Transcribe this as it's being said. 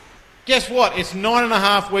guess what? It's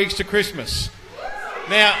 9.5 weeks to Christmas.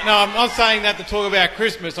 Now, no, I'm not saying that to talk about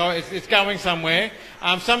Christmas. It's going somewhere.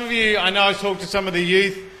 Some of you, I know I talked to some of the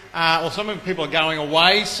youth, or some of the people are going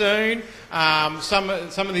away soon. Some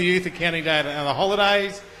of the youth are counting down on the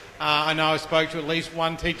holidays. I know I spoke to at least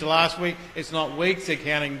one teacher last week. It's not weeks, they're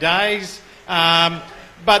counting days.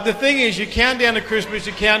 But the thing is, you count down to Christmas,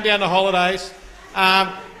 you count down to holidays.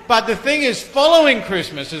 But the thing is, following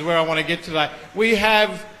Christmas is where I want to get today. We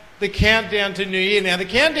have the countdown to New Year. Now, the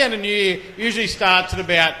countdown to New Year usually starts at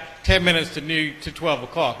about 10 minutes to 12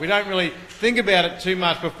 o'clock. We don't really think about it too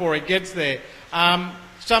much before it gets there.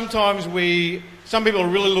 Some people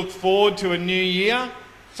really look forward to a new year.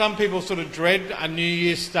 Some people sort of dread a new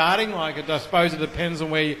year starting, like I suppose it depends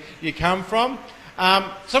on where you come from.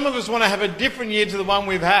 Some of us want to have a different year to the one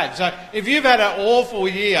we've had. So if you've had an awful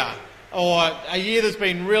year, or a year that's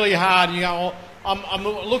been really hard, you go, I'm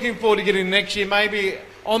looking forward to getting next year, maybe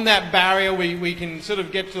on that barrier we can sort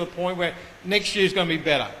of get to the point where next year's going to be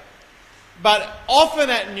better. But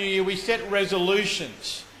often at New Year we set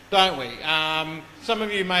resolutions, don't we? Some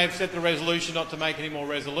of you may have set the resolution not to make any more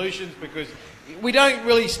resolutions because we don't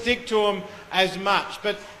really stick to them as much.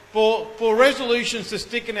 But for resolutions to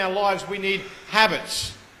stick in our lives, we need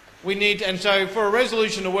habits. And so for a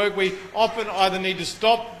resolution to work, we often either need to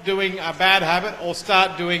stop doing a bad habit or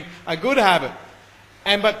start doing a good habit.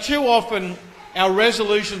 But too often, our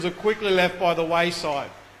resolutions are quickly left by the wayside.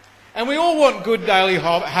 And we all want good daily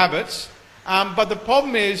habits, but the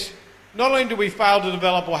problem is, not only do we fail to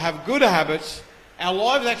develop or have good habits, our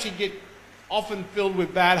lives actually get often filled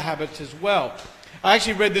with bad habits as well. I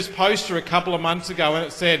actually read this poster a couple of months ago and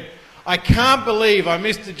it said, "I can't believe I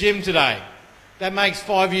missed the gym today. That makes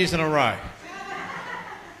 5 years in a row."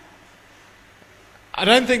 I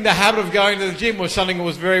don't think the habit of going to the gym was something that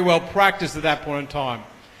was very well practiced at that point in time.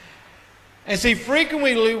 And see,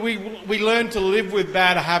 frequently we learn to live with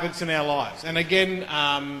bad habits in our lives. And again,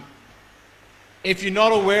 if you're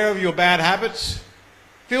not aware of your bad habits,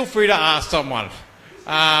 feel free to ask someone.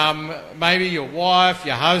 Maybe your wife,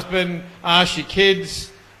 your husband, ask your kids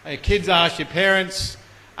ask your parents.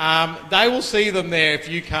 They will see them there if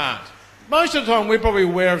you can't. Most of the time we're probably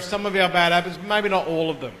aware of some of our bad habits, maybe not all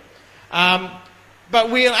of them. But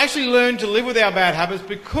we actually learn to live with our bad habits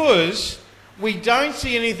because we don't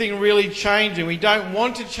see anything really changing. We don't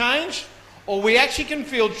want to change, or we actually can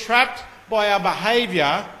feel trapped by our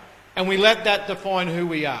behaviour and we let that define who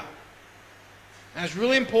we are. And it's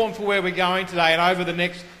really important for where we're going today and over the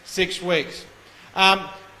next 6 weeks.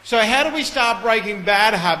 So how do we start breaking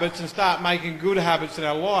bad habits and start making good habits in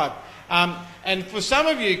our life? And for some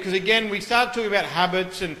of you, because again, we start talking about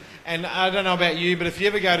habits, and I don't know about you, but if you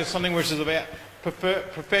ever go to something which is about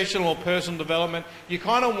professional or personal development, you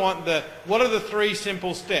kind of want what are the 3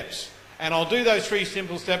 simple steps? And I'll do those 3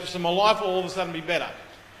 simple steps and my life will all of a sudden be better.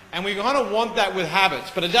 And we kind of want that with habits,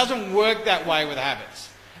 but it doesn't work that way with habits.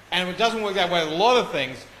 And it doesn't work that way with a lot of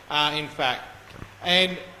things, in fact.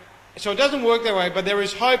 And so it doesn't work that way, but there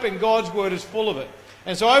is hope and God's Word is full of it.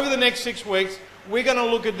 And so over the next 6 weeks, we're going to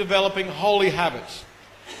look at developing holy habits.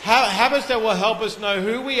 Habits that will help us know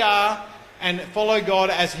who we are and follow God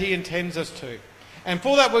as He intends us to. And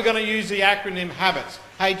for that, we're going to use the acronym HABITS,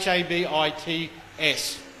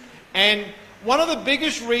 HABITS. And one of the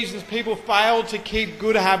biggest reasons people fail to keep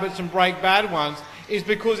good habits and break bad ones is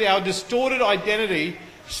because our distorted identity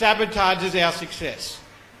sabotages our success.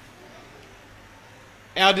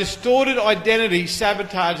 Our distorted identity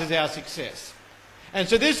sabotages our success. And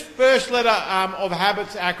so this first letter of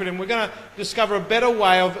HABITS acronym, we're going to discover a better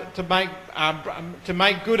way to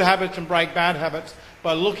make good habits and break bad habits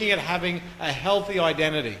by looking at having a healthy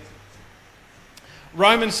identity.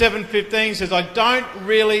 Romans 7:15 says, "I don't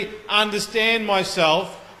really understand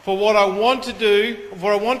myself for what I want to do,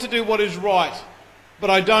 for I want to do what is right, but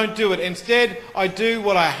I don't do it. Instead, I do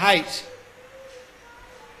what I hate."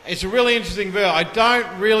 It's a really interesting verse. I don't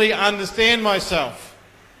really understand myself.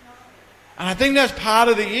 And I think that's part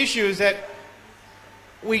of the issue, is that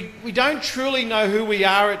we don't truly know who we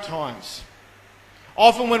are at times.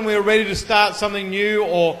 Often when we're ready to start something new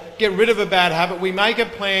or get rid of a bad habit, we make a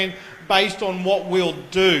plan based on what we'll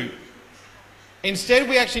do. Instead,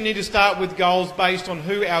 we actually need to start with goals based on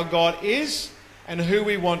who our God is and who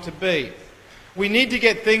we want to be. We need to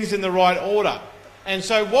get things in the right order. And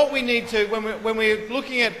so what we need to, when we're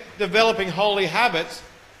looking at developing holy habits,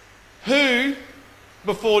 who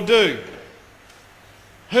before do?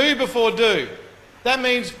 Who before do? That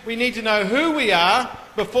means we need to know who we are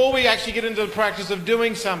before we actually get into the practice of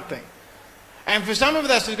doing something. And for some of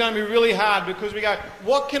us, it's going to be really hard because we go,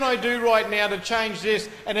 what can I do right now to change this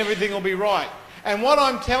and everything will be right? And what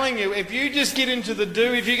I'm telling you, if you just get into the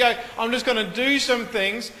do, if you go, I'm just going to do some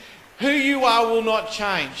things, who you are will not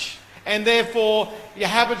change. And therefore, your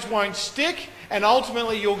habits won't stick, and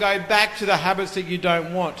ultimately you'll go back to the habits that you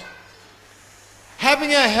don't want.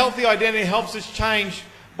 Having a healthy identity helps us change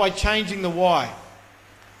by changing the why.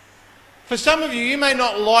 For some of you, you may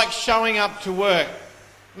not like showing up to work.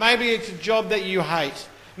 Maybe it's a job that you hate.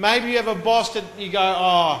 Maybe you have a boss that you go,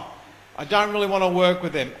 oh, I don't really want to work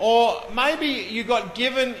with them. Or maybe you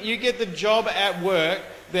get the job at work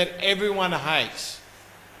that everyone hates.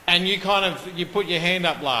 And you put your hand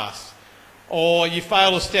up last. Or you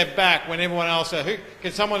fail to step back when everyone else says,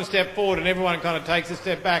 can someone step forward, and everyone kind of takes a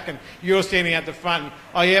step back and you're standing at the front. And,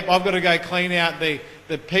 oh, yep, I've got to go clean out the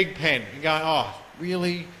pig pen. You're going, oh,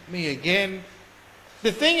 really? Me again?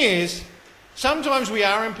 The thing is, sometimes we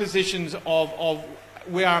are in positions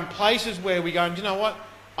we are in places where we go, do you know what?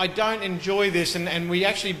 I don't enjoy this, and we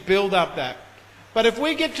actually build up that. But if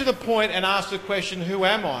we get to the point and ask the question, who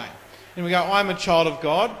am I? And we go, I'm a child of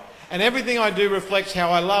God, and everything I do reflects how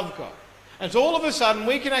I love God. And so all of a sudden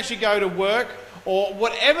we can actually go to work or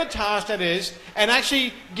whatever task that is and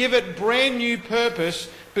actually give it brand new purpose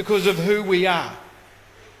because of who we are.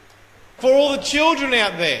 For all the children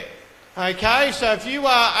out there, okay, so if you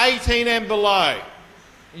are 18 and below,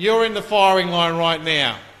 you're in the firing line right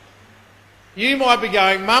now. You might be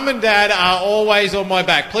going, Mum and Dad are always on my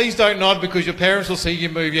back. Please don't nod because your parents will see you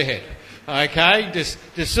move your head. Okay, just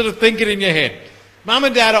sort of think it in your head. Mum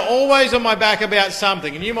and Dad are always on my back about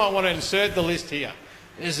something, and you might want to insert the list here.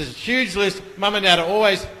 There's a huge list. Mum and Dad are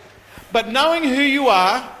always... But knowing who you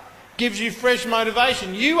are gives you fresh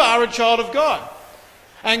motivation. You are a child of God.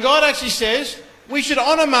 And God actually says we should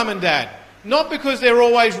honour Mum and Dad, not because they're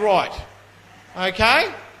always right.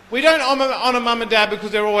 Okay? We don't honour Mum and Dad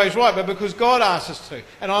because they're always right, but because God asks us to,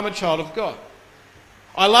 and I'm a child of God.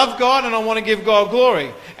 I love God and I want to give God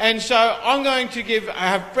glory. And so I'm going to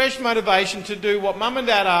have fresh motivation to do what Mum and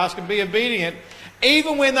Dad ask and be obedient,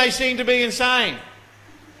 even when they seem to be insane.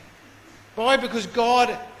 Why? Because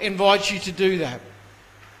God invites you to do that.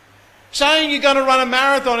 Saying you're going to run a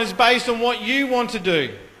marathon is based on what you want to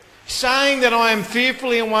do. Saying that I am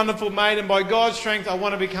fearfully and wonderfully made and by God's strength I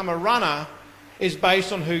want to become a runner is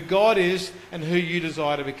based on who God is and who you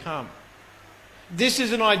desire to become. This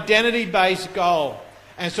is an identity-based goal.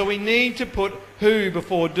 And so we need to put who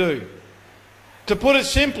before do. To put it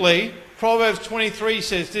simply, Proverbs 23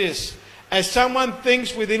 says this, as someone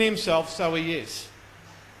thinks within himself, so he is.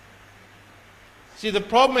 See, the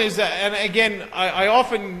problem is that, and again, I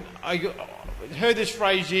heard this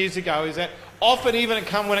phrase years ago, is that often even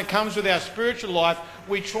when it comes with our spiritual life,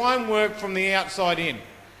 we try and work from the outside in.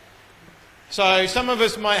 So some of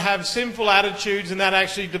us might have sinful attitudes and that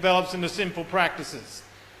actually develops into sinful practices.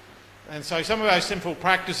 And so some of our sinful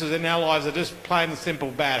practices in our lives are just plain and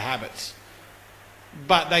simple bad habits.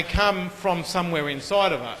 But they come from somewhere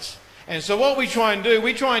inside of us. And so what we try and do,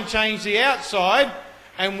 we try and change the outside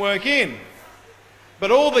and work in.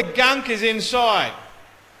 But all the gunk is inside.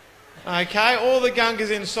 Okay? All the gunk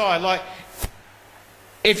is inside. Like,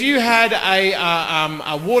 if you had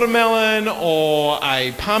a watermelon or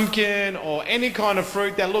a pumpkin or any kind of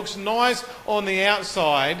fruit that looks nice on the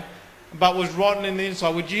outside but was rotten in the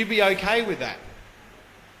inside, would you be okay with that?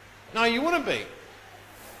 No, you wouldn't be.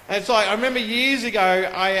 It's like, I remember years ago,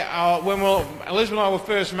 when Elizabeth and I were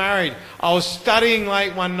first married, I was studying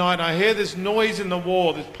late one night and I heard this noise in the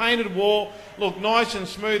wall. This painted wall looked nice and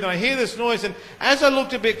smooth, and I hear this noise, and as I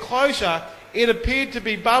looked a bit closer, it appeared to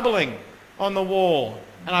be bubbling on the wall.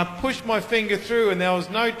 And I pushed my finger through and there was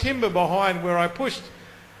no timber behind where I pushed.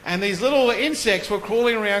 And these little insects were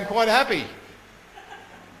crawling around quite happy.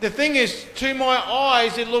 The thing is, to my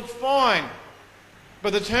eyes, it looked fine.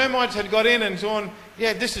 But the termites had got in and gone,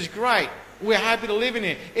 yeah, this is great. We're happy to live in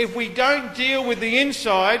here. If we don't deal with the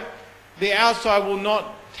inside, the outside will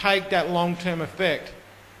not take that long-term effect.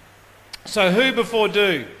 So who before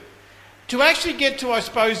do? To actually get to, I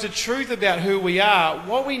suppose, the truth about who we are,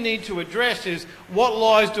 what we need to address is, what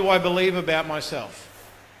lies do I believe about myself?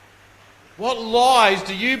 What lies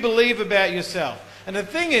do you believe about yourself? And the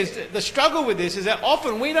thing is, the struggle with this is that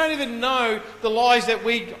often we don't even know the lies that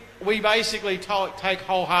we basically take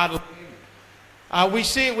wholeheartedly.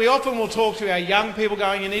 We often will talk to our young people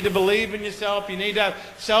going, you need to believe in yourself, you need to have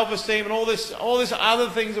self-esteem and all this other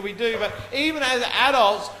things that we do. But even as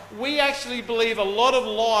adults, we actually believe a lot of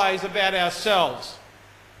lies about ourselves.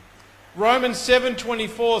 Romans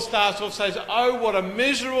 7:24 starts off, says, oh, what a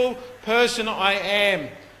miserable person I am.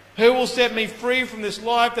 Who will set me free from this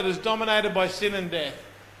life that is dominated by sin and death?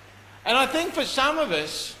 And I think for some of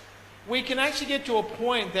us, we can actually get to a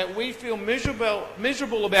point that we feel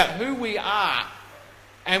miserable about who we are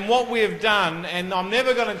and what we have done, and I'm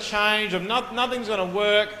never going to change, nothing's going to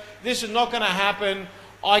work, this is not going to happen,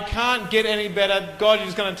 I can't get any better, God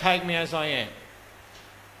is going to take me as I am.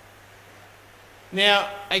 Now,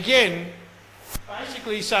 again,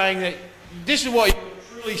 basically saying that this is what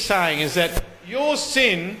you're truly saying, is that your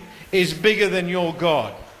sin is bigger than your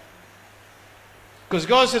God. Because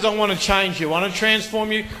God says, I want to change you, I want to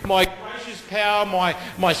transform you. My gracious power,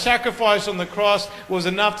 my sacrifice on the cross was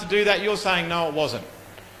enough to do that. You're saying, no, it wasn't.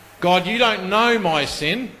 God, you don't know my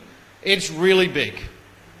sin. It's really big.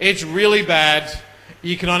 It's really bad.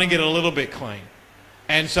 You can only get a little bit clean.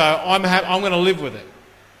 And so I'm going to live with it.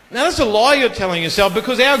 Now that's a lie you're telling yourself,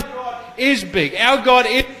 because our God is big. Our God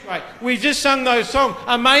is great. We just sung those songs,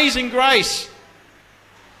 Amazing Grace.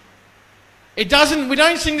 We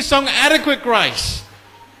don't sing the song Adequate Grace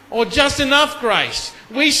or Just Enough Grace.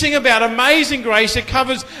 We sing about amazing grace that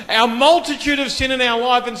covers our multitude of sin in our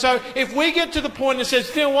life. And so if we get to the point that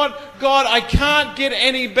says, you know what, God, I can't get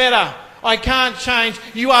any better, I can't change,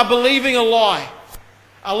 you are believing a lie.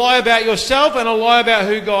 A lie about yourself and a lie about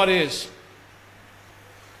who God is.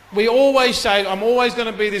 We always say, I'm always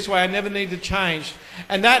going to be this way, I never need to change.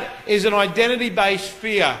 And that is an identity-based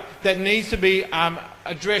fear that needs to be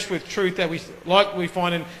addressed with truth, that we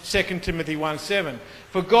find in 2 Timothy 1:7.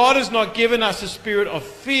 For God has not given us a spirit of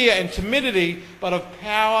fear and timidity, but of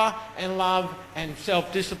power and love and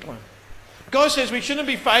self-discipline. God says we shouldn't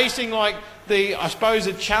be facing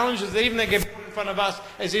the challenges that even they get put in front of us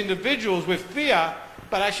as individuals with fear,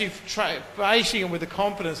 but actually facing it with the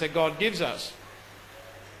confidence that God gives us.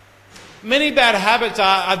 Many bad habits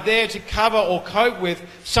are there to cover or cope with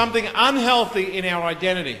something unhealthy in our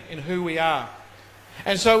identity, in who we are.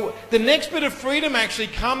 And so the next bit of freedom actually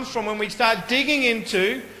comes from when we start digging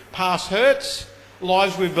into past hurts,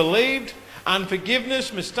 lies we've believed,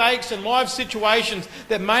 unforgiveness, mistakes, and life situations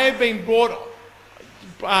that may have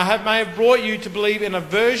brought you to believe in a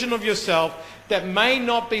version of yourself that may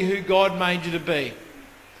not be who God made you to be.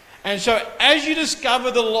 And so as you discover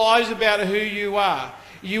the lies about who you are,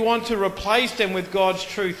 you want to replace them with God's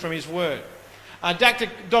truth from His Word.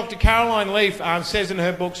 Dr. Caroline Leaf says in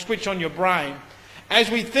her book, Switch on Your Brain, as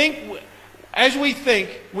we think,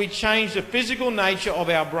 we change the physical nature of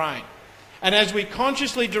our brain. And as we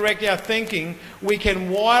consciously direct our thinking, we can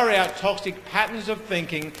wire out toxic patterns of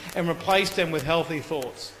thinking and replace them with healthy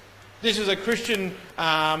thoughts. This is a Christian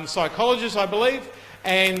psychologist, I believe,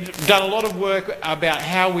 and done a lot of work about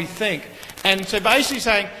how we think. And so basically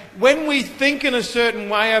saying, when we think in a certain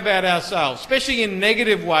way about ourselves, especially in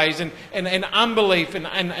negative ways and unbelief and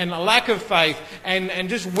a lack of faith and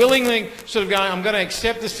just willingly sort of going, I'm going to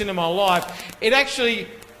accept the sin in my life, it actually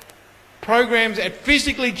it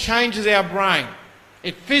physically changes our brain.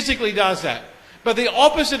 It physically does that. But the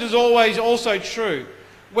opposite is always also true.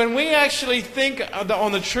 When we actually think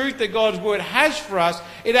on the truth that God's Word has for us,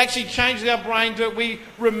 it actually changes our brain to we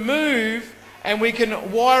remove and we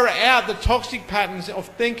can wire out the toxic patterns of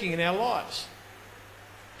thinking in our lives.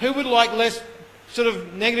 Who would like less sort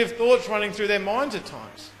of negative thoughts running through their minds at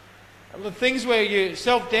times? The things where your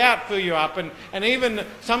self-doubt fill you up and even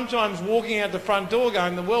sometimes walking out the front door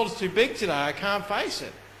going, the world's too big today, I can't face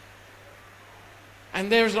it.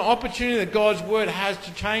 And there is an opportunity that God's Word has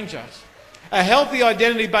to change us. A healthy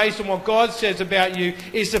identity based on what God says about you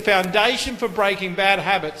is the foundation for breaking bad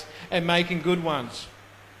habits and making good ones.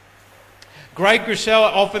 Greg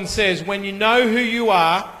Grusella often says, when you know who you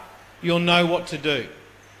are, you'll know what to do.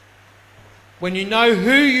 When you know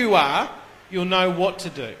who you are, you'll know what to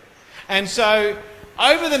do. And so,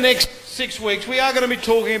 over the next 6 weeks, we are going to be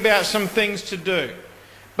talking about some things to do.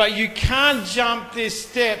 But you can't jump this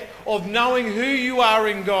step of knowing who you are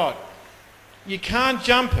in God. You can't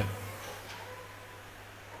jump it.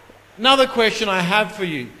 Another question I have for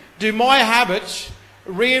you. Do my habits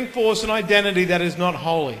reinforce an identity that is not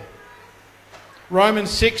holy? Romans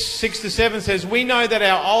 6:6-7 says, we know that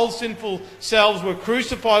our old sinful selves were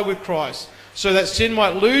crucified with Christ so that sin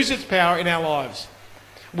might lose its power in our lives.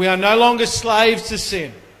 We are no longer slaves to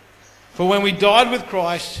sin. For when we died with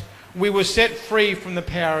Christ, we were set free from the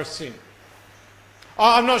power of sin.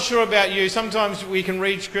 I'm not sure about you. Sometimes we can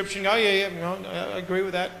read Scripture and go, I agree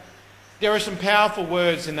with that. There are some powerful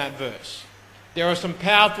words in that verse. There are some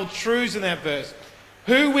powerful truths in that verse.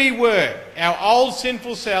 Who we were, our old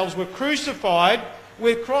sinful selves, were crucified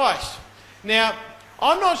with Christ. Now,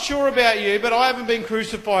 I'm not sure about you, but I haven't been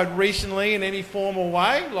crucified recently in any formal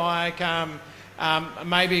way, like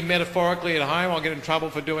maybe metaphorically at home. I'll get in trouble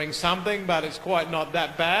for doing something, but it's quite not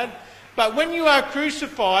that bad. But when you are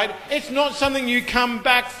crucified, it's not something you come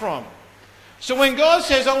back from. So when God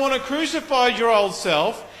says, I want to crucify your old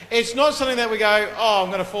self, it's not something that we go, oh, I'm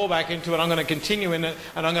going to fall back into it, I'm going to continue in it,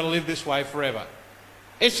 and I'm going to live this way forever.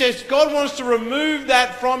 It says God wants to remove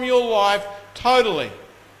that from your life totally.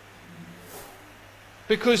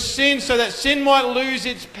 Because so that sin might lose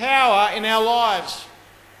its power in our lives.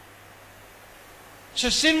 So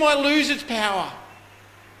sin might lose its power.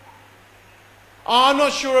 I'm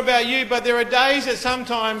not sure about you, but there are days that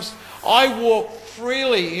sometimes I walk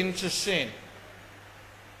freely into sin.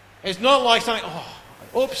 It's not like something,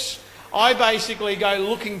 oops. I basically go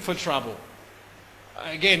looking for trouble.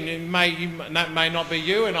 Again, that may not be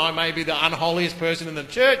you, and I may be the unholiest person in the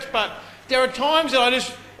church, but there are times that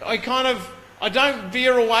I don't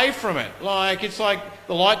veer away from it. Like, it's like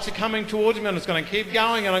the lights are coming towards me and it's going to keep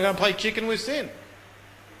going and I'm going to play chicken with sin.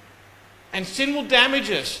 And sin will damage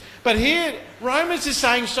us. But here, Romans is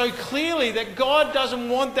saying so clearly that God doesn't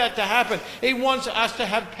want that to happen. He wants us to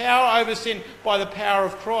have power over sin by the power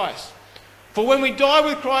of Christ. For when we die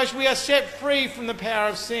with Christ, we are set free from the power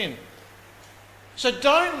of sin. So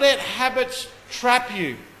don't let habits trap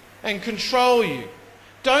you and control you.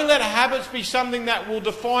 Don't let habits be something that will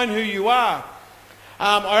define who you are.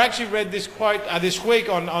 I actually read this quote this week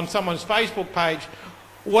on someone's Facebook page.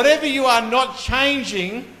 Whatever you are not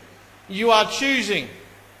changing, you are choosing.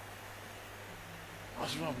 I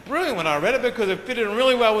was brilliant when I read it because it fitted in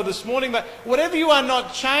really well with this morning. But whatever you are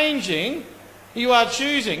not changing, you are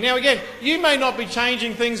choosing. Now again, you may not be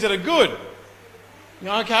changing things that are good.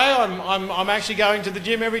 Okay, I'm actually going to the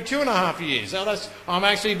gym every 2.5 years. I'm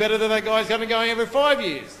actually better than that guy's going to go every 5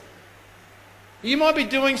 years. You might be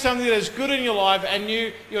doing something that is good in your life and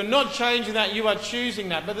you're not changing that, you are choosing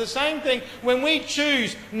that. But the same thing, when we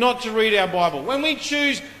choose not to read our Bible, when we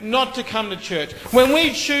choose not to come to church, when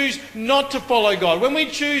we choose not to follow God, when we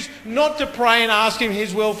choose not to pray and ask Him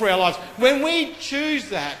His will for our lives, when we choose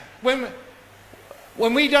that,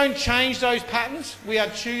 when we don't change those patterns, we are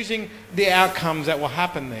choosing the outcomes that will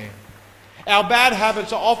happen there. Our bad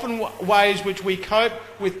habits are often ways which we cope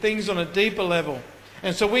with things on a deeper level.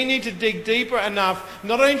 And so we need to dig deeper enough,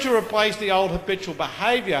 not only to replace the old habitual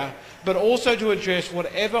behaviour, but also to address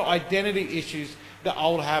whatever identity issues the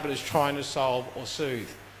old habit is trying to solve or soothe.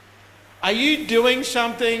 Are you doing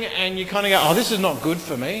something and you kind of go, this is not good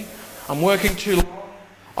for me. I'm working too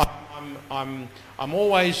long. I'm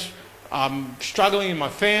always struggling in my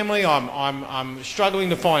family. I'm struggling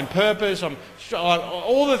to find purpose.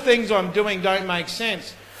 All the things I'm doing don't make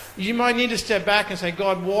sense. You might need to step back and say,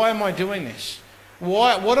 God, why am I doing this?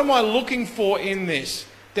 What am I looking for in this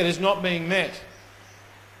that is not being met?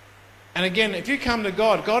 And again, if you come to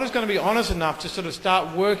God, God is going to be honest enough to sort of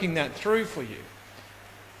start working that through for you.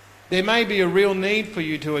 There may be a real need for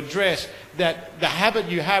you to address that the habit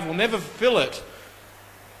you have will never fulfill it,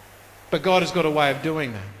 but God has got a way of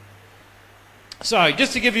doing that. So,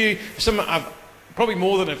 just to give you some, probably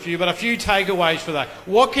more than a few, but a few takeaways for that.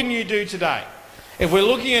 What can you do today? If we're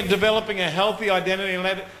looking at developing a healthy identity and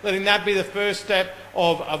letting that be the first step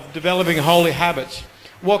of developing holy habits,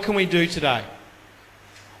 what can we do today?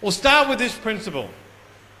 We'll start with this principle.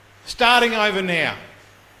 Starting over now.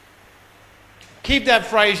 Keep that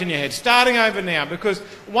phrase in your head. Starting over now. Because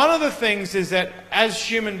one of the things is that as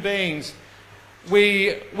human beings,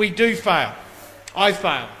 we do fail. I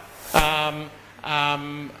fail.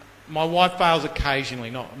 My wife fails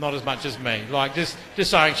occasionally, not as much as me. Like, just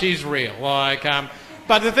saying, she's real.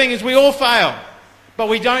 But the thing is, we all fail. But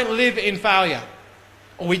we don't live in failure.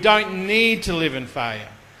 Or we don't need to live in failure.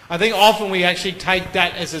 I think often we actually take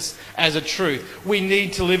that as a truth. We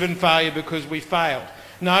need to live in failure because we failed.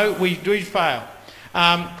 No, we do fail.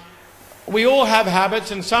 We all have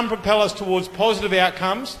habits, and some propel us towards positive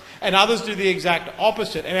outcomes, and others do the exact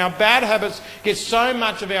opposite. And our bad habits get so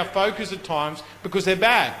much of our focus at times because they're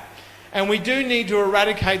bad. And we do need to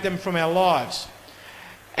eradicate them from our lives.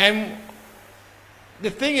 And the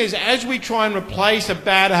thing is, as we try and replace a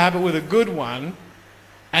bad habit with a good one,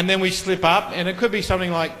 and then we slip up, and it could be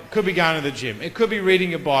something like, could be going to the gym, it could be reading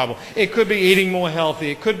your Bible, it could be eating more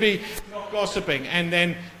healthy, it could be not gossiping, and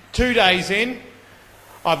then 2 days in,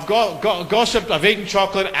 I've gossiped, I've eaten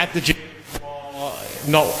chocolate at the gym,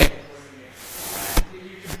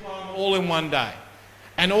 all in one day.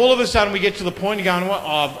 And all of a sudden we get to the point of going,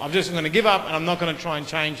 I'm just going to give up and I'm not going to try and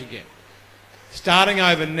change again. Starting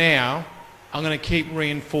over now, I'm going to keep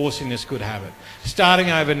reinforcing this good habit.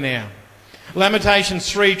 Starting over now. Lamentations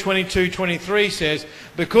 3:22-23 says,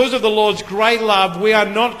 because of the Lord's great love, we are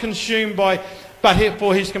not consumed but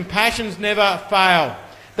for His compassions never fail.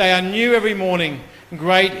 They are new every morning.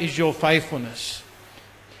 Great is your faithfulness.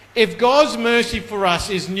 If God's mercy for us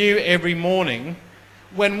is new every morning,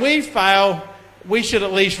 when we fail, we should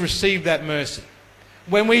at least receive that mercy.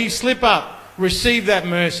 When we slip up, receive that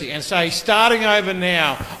mercy and say, starting over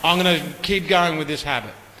now, I'm going to keep going with this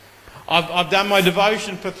habit. I've done my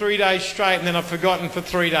devotion for 3 days straight and then I've forgotten for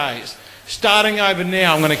 3 days. Starting over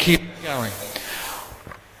now, I'm going to keep going.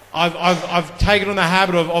 I've taken on the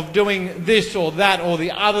habit of doing this or that or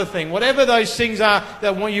the other thing. Whatever those things are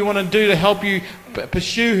that you want to do to help you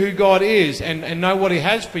pursue who God is and know what He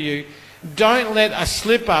has for you, don't let a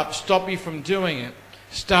slip up stop you from doing it.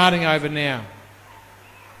 Starting over now.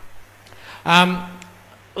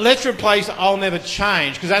 Let's replace I'll never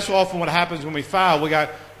change, because that's often what happens when we fail. We go,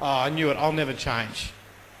 oh, I knew it, I'll never change.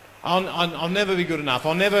 I'll never be good enough.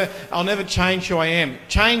 I'll never change who I am.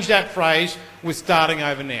 Change that phrase with starting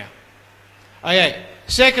over now. Okay.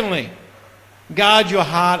 Secondly, guard your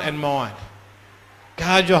heart and mind.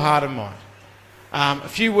 Guard your heart and mind. A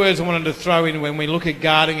few words I wanted to throw in when we look at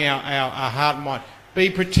guarding our heart and mind.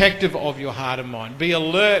 Be protective of your heart and mind. Be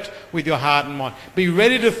alert with your heart and mind. Be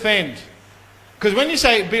ready to defend. Because when you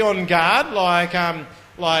say be on guard,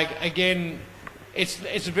 again,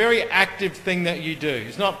 it's a very active thing that you do.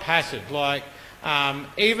 It's not passive.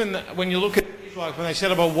 Even when you look at Israel, when they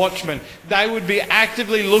set up a watchman, they would be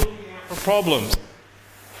actively looking for problems.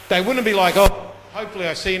 They wouldn't be like, oh, hopefully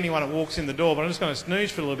I see anyone that walks in the door, but I'm just going to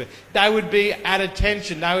snooze for a little bit. They would be at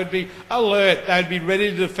attention. They would be alert. They would be ready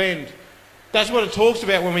to defend. That's what it talks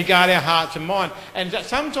about when we guard our hearts and mind. And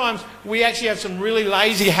sometimes we actually have some really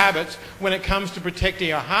lazy habits when it comes to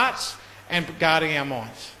protecting our hearts and guarding our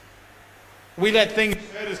minds. We let things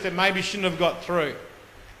hurt us that maybe shouldn't have got through.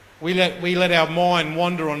 We let our mind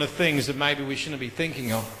wander on the things that maybe we shouldn't be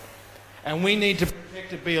thinking of. And we need to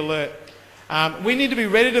protect it, be alert. We need to be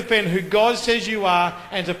ready to defend who God says you are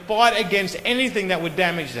and to fight against anything that would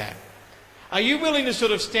damage that. Are you willing to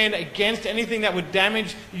sort of stand against anything that would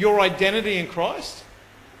damage your identity in Christ?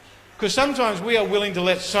 Because sometimes we are willing to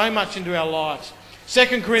let so much into our lives.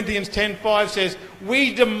 2 Corinthians 10:5 says,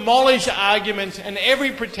 we demolish arguments and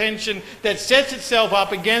every pretension that sets itself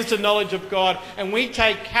up against the knowledge of God, and we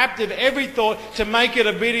take captive every thought to make it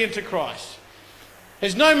obedient to Christ.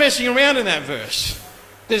 There's no messing around in that verse.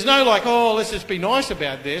 There's no let's just be nice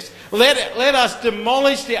about this. Let us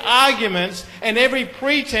demolish the arguments and every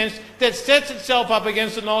pretense that sets itself up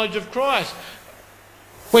against the knowledge of Christ.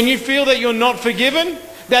 When you feel that you're not forgiven,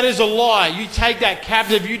 that is a lie. You take that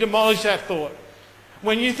captive, you demolish that thought.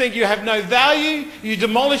 When you think you have no value, you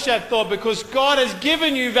demolish that thought, because God has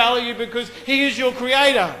given you value because He is your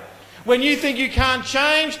creator. When you think you can't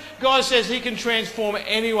change, God says He can transform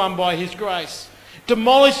anyone by His grace.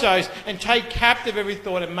 Demolish those and take captive every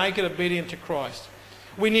thought and make it obedient to Christ.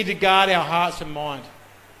 We need to guard our hearts and mind.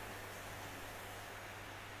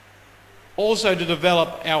 Also, to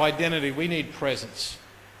develop our identity, we need presence.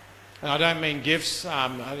 And I don't mean gifts.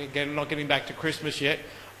 Again, I'm not getting back to Christmas yet.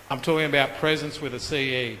 I'm talking about presence with a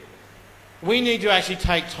CE. We need to actually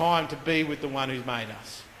take time to be with the one who's made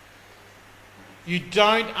us. You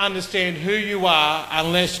don't understand who you are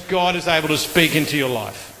unless God is able to speak into your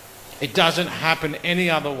life. It doesn't happen any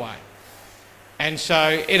other way. And so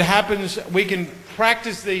it happens, we can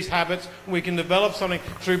practice these habits, we can develop something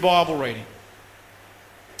through Bible reading.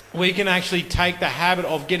 We can actually take the habit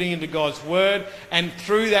of getting into God's Word, and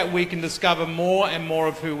through that we can discover more and more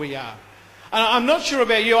of who we are. And I'm not sure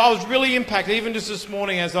about you, I was really impacted, even just this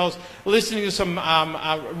morning as I was listening to some,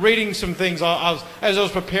 reading some things, as I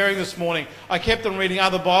was preparing this morning, I kept on reading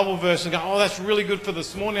other Bible verses and going, oh, that's really good for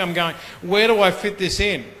this morning. I'm going, where do I fit this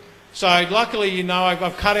in? So luckily,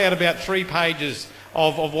 I've cut out about 3 pages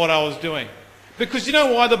of what I was doing. Because you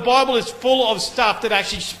know why? The Bible is full of stuff that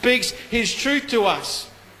actually speaks His truth to us.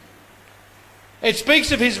 It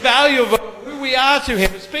speaks of His value, of who we are to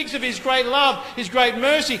Him. It speaks of His great love, His great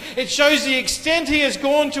mercy. It shows the extent He has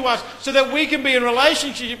gone to us so that we can be in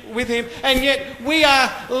relationship with Him. And yet we are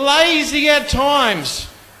lazy at times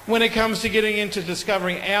when it comes to getting into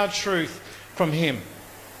discovering our truth from Him.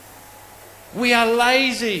 We are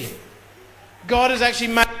lazy. God has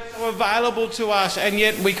actually made it so available to us, and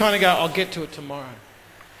yet we kind of go, I'll get to it tomorrow.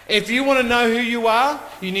 If you want to know who you are,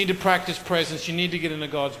 you need to practice presence. You need to get into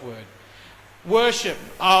God's Word. Worship.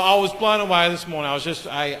 I was blown away this morning.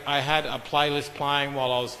 I had a playlist playing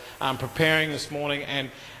while I was preparing this morning,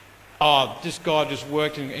 and God just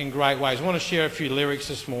worked in great ways. I want to share a few lyrics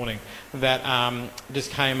this morning that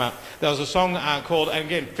just came up. There was a song called, and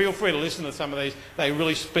again, feel free to listen to some of these. They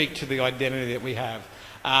really speak to the identity that we have.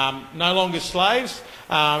 No Longer Slaves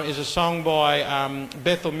is a song by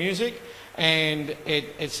Bethel Music, and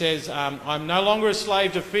it says, I'm no longer a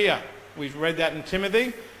slave to fear. We've read that in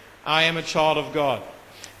Timothy. I am a child of God.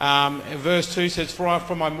 Verse 2 says, "For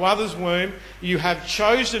from my mother's womb you have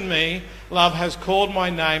chosen me, love has called my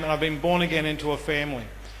name, and I've been born again into a family."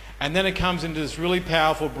 And then it comes into this really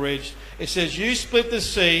powerful bridge. It says, "You split the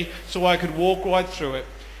sea so I could walk right through it.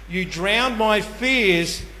 You drowned my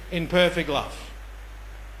fears in perfect love.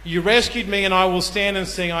 You rescued me, and I will stand and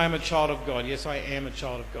sing, I am a child of God." Yes, I am a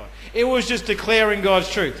child of God. It was just declaring God's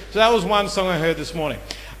truth. So that was one song I heard this morning.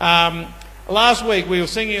 Last week we were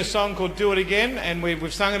singing a song called "Do It Again," and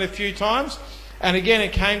we've sung it a few times. And again,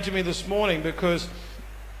 it came to me this morning because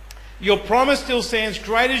your promise still stands.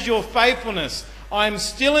 Great is your faithfulness. I am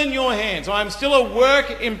still in your hands. I am still a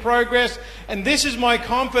work in progress. And this is my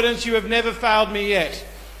confidence. You have never failed me yet.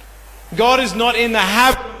 God is not in the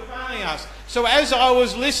habit of failing us. So as I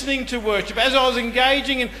was listening to worship, as I was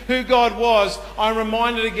engaging in who God was, I'm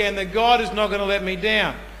reminded again that God is not going to let me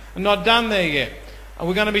down. I'm not done there yet. And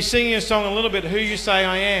we're going to be singing a song in a little bit, "Who You Say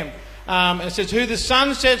I Am." And it says, "Who the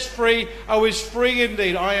Son sets free, oh, is free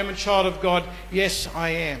indeed. I am a child of God. Yes, I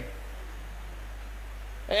am."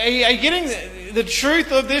 Are you getting the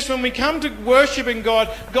truth of this? When we come to worshiping God,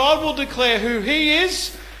 God will declare who He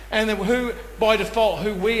is and then who, by default,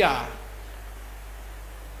 who we are.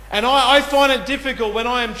 And I find it difficult when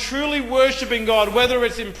I am truly worshipping God, whether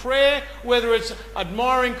it's in prayer, whether it's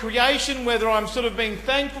admiring creation, whether I'm sort of being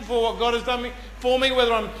thankful for what God has done for me,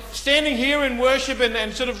 whether I'm standing here in worship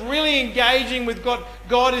and sort of really engaging with what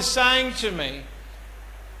God is saying to me,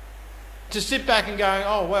 to sit back and go,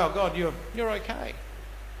 "Oh, wow, God, you're okay."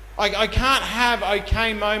 I can't have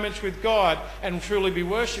okay moments with God and truly be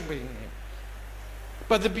worshipping Him.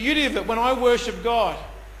 But the beauty of it, when I worship God,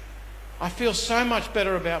 I feel so much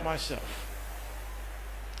better about myself.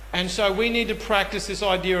 And so we need to practice this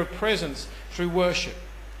idea of presence through worship.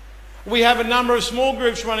 We have a number of small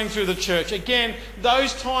groups running through the church. Again,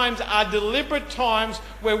 those times are deliberate times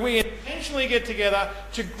where we intentionally get together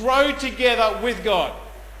to grow together with God.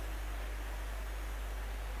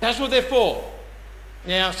 That's what they're for.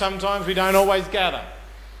 Now, sometimes we don't always gather.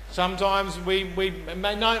 Sometimes we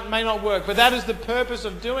may not work. But that is the purpose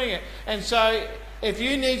of doing it. And so if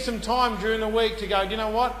you need some time during the week to go, "You know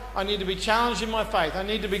what? I need to be challenged in my faith. I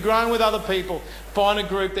need to be growing with other people," find a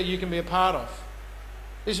group that you can be a part of.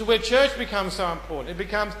 This is where church becomes so important. It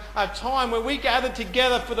becomes a time where we gather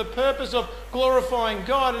together for the purpose of glorifying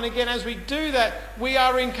God. And again, as we do that, we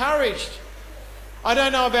are encouraged. I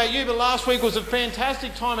don't know about you, but last week was a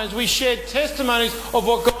fantastic time as we shared testimonies of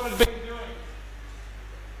what God had been doing.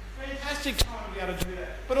 Fantastic time to be able to do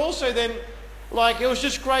that. But also then, it was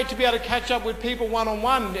just great to be able to catch up with people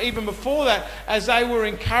one-on-one, even before that, as they were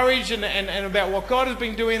encouraged and about what God has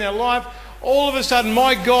been doing in their life. All of a sudden,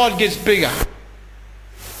 my God gets bigger.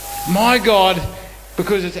 My God,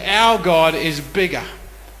 because it's our God, is bigger.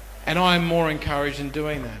 And I am more encouraged in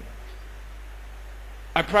doing that.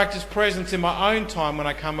 I practice presence in my own time when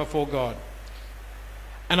I come before God.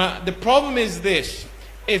 And the problem is this: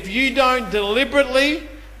 if you don't deliberately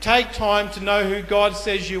take time to know who God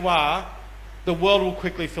says you are, the world will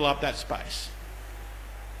quickly fill up that space.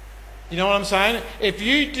 You know what I'm saying? If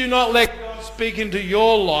you do not let God speak into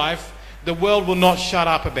your life, the world will not shut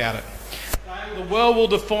up about it. The world will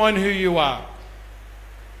define who you are.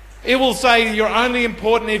 It will say you're only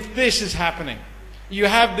important if this is happening. You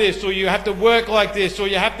have this, or you have to work like this, or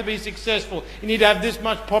you have to be successful. You need to have this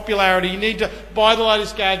much popularity. You need to buy the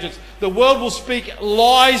latest gadgets. The world will speak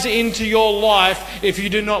lies into your life if you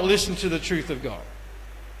do not listen to the truth of God.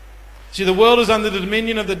 See, the world is under the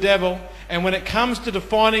dominion of the devil, and when it comes to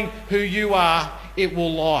defining who you are, it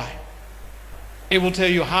will lie. It will tell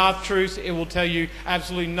you half-truths. It will tell you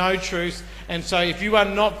absolutely no truths. And so if you are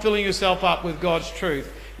not filling yourself up with God's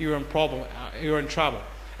truth, you're in trouble.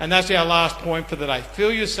 And that's our last point for the day.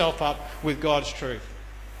 Fill yourself up with God's truth.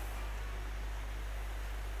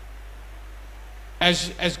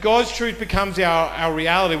 As God's truth becomes our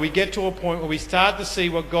reality, we get to a point where we start to see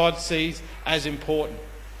what God sees as important.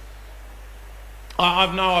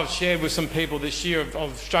 I've shared with some people this year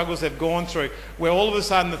of struggles they've gone through, where all of a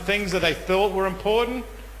sudden the things that they thought were important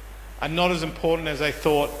are not as important as they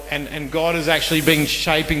thought, and God has actually been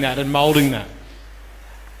shaping that and moulding that.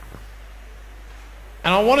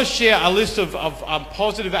 And I want to share a list of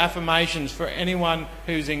positive affirmations for anyone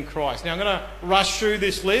who's in Christ. Now, I'm going to rush through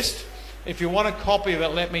this list. If you want a copy of it,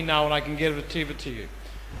 let me know and I can give it to you.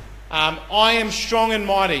 I am strong and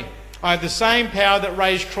mighty. I have the same power that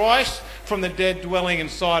raised Christ from the dead dwelling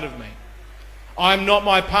inside of me. I am not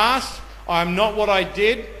my past. I am not what I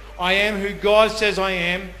did. I am who God says I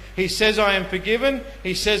am. He says I am forgiven.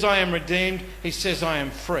 He says I am redeemed. He says I am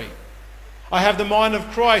free. I have the mind of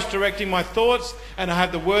Christ directing my thoughts, and I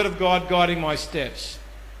have the Word of God guiding my steps.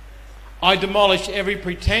 I demolish every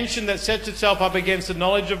pretension that sets itself up against the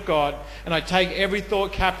knowledge of God, and I take every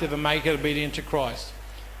thought captive and make it obedient to Christ.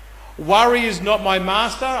 Worry is not my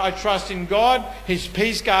master. I trust in God. His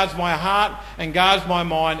peace guards my heart and guards my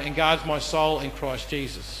mind and guards my soul in Christ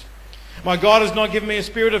Jesus. My God has not given me a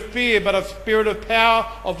spirit of fear, but a spirit of power,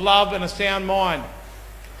 of love, and a sound mind.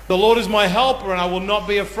 The Lord is my helper, and I will not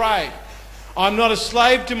be afraid. I am not a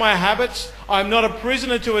slave to my habits. I am not a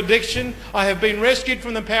prisoner to addiction. I have been rescued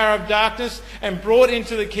from the power of darkness and brought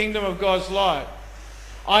into the kingdom of God's light.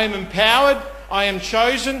 I am empowered. I am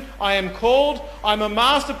chosen. I am called. I am a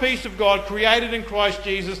masterpiece of God, created in Christ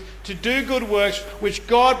Jesus to do good works which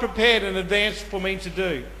God prepared in advance for me to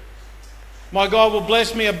do. My God will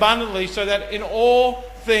bless me abundantly so that in all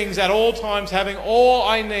things, at all times, having all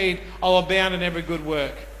I need, I'll abound in every good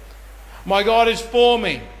work. My God is for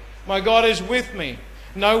me. My God is with me.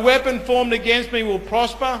 No weapon formed against me will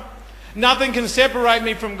prosper. Nothing can separate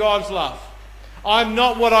me from God's love. I'm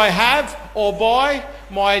not what I have or buy.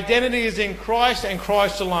 My identity is in Christ and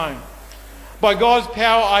Christ alone. By God's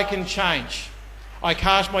power, I can change. I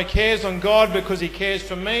cast my cares on God because He cares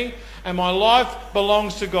for me, and my life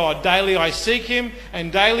belongs to God. Daily I seek Him,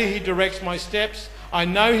 and daily He directs my steps. I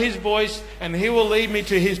know His voice, and He will lead me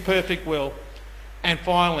to His perfect will. And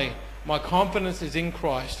finally, my confidence is in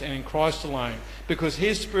Christ and in Christ alone, because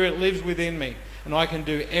His Spirit lives within me and I can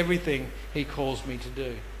do everything He calls me to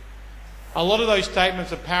do. A lot of those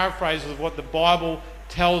statements are paraphrases of what the Bible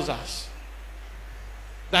tells us.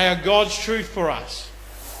 They are God's truth for us.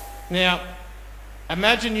 Now,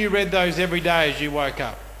 imagine you read those every day as you woke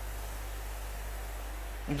up.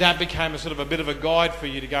 That became a sort of a bit of a guide for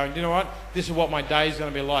you to go, and you know what? This is what my day is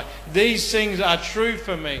going to be like. These things are true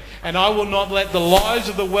for me, and I will not let the lies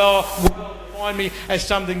of the world define me as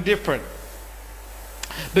something different.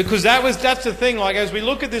 Because that's the thing, like as we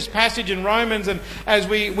look at this passage in Romans and as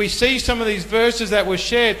we see some of these verses that were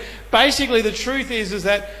shared, basically the truth is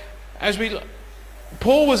that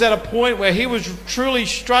Paul was at a point where he was truly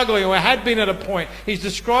struggling, or had been at a point. He's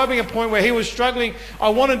describing a point where he was struggling. I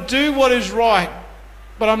want to do what is right,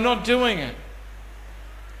 but I'm not doing it.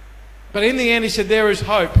 But in the end, he said, there is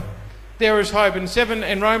hope. There is hope.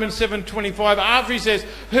 In Romans 7:25, after he says,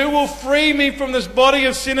 who will free me from this body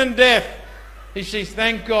of sin and death? He says,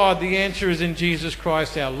 thank God the answer is in Jesus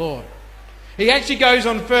Christ our Lord. He actually goes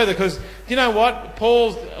on further, because you know what?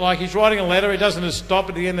 Paul's, he's writing a letter. He doesn't just stop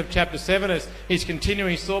at the end of chapter 7. He's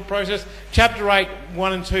continuing his thought process. Chapter 8,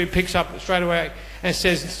 1 and 2 picks up straight away and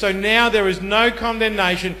says, so now there is no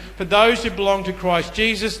condemnation for those who belong to Christ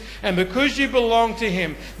Jesus, and because you belong to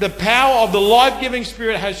Him, the power of the life-giving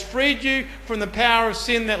Spirit has freed you from the power of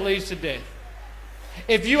sin that leads to death.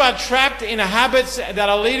 If you are trapped in habits that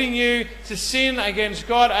are leading you to sin against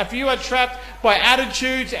God, if you are trapped by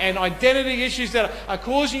attitudes and identity issues that are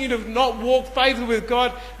causing you to not walk faithfully with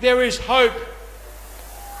God, there is hope.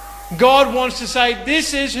 God wants to say,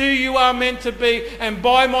 this is who you are meant to be, and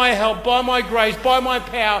by my help, by my grace, by my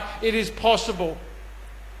power, it is possible.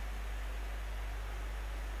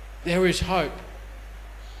 There is hope.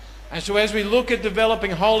 And so as we look at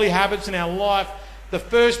developing holy habits in our life, the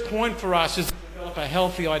first point for us is to develop a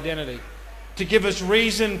healthy identity, to give us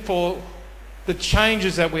reason for the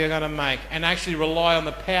changes that we are going to make and actually rely on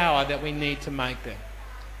the power that we need to make them.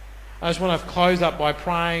 I just want to close up by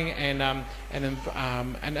praying, and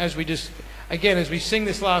as we just, again, as we sing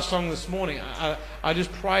this last song this morning, I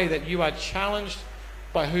just pray that you are challenged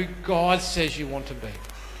by who God says you want to be.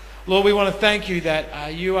 Lord, we want to thank you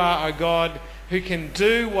that you are a God who can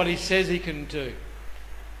do what He says He can do.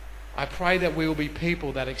 I pray that we will be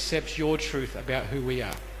people that accept your truth about who we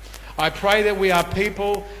are. I pray that we are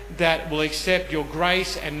people that will accept your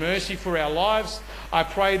grace and mercy for our lives. I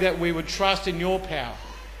pray that we would trust in your power.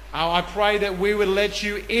 I pray that we would let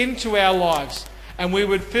you into our lives and we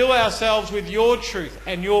would fill ourselves with your truth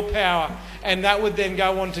and your power, and that would then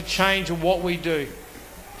go on to change what we do.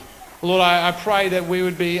 Lord, I pray that we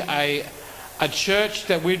would be a church,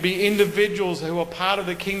 that we'd be individuals who are part of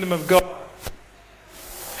the kingdom of God,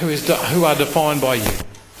 who are defined by you.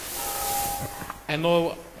 And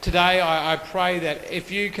Lord, today I pray that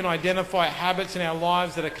if you can identify habits in our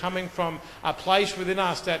lives that are coming from a place within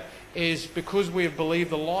us that is because we have believed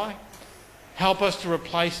the lie, help us to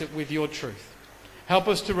replace it with your truth. Help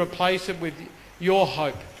us to replace it with your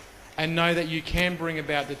hope, and know that you can bring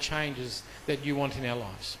about the changes that you want in our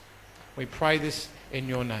lives. We pray this in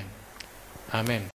your name. Amen.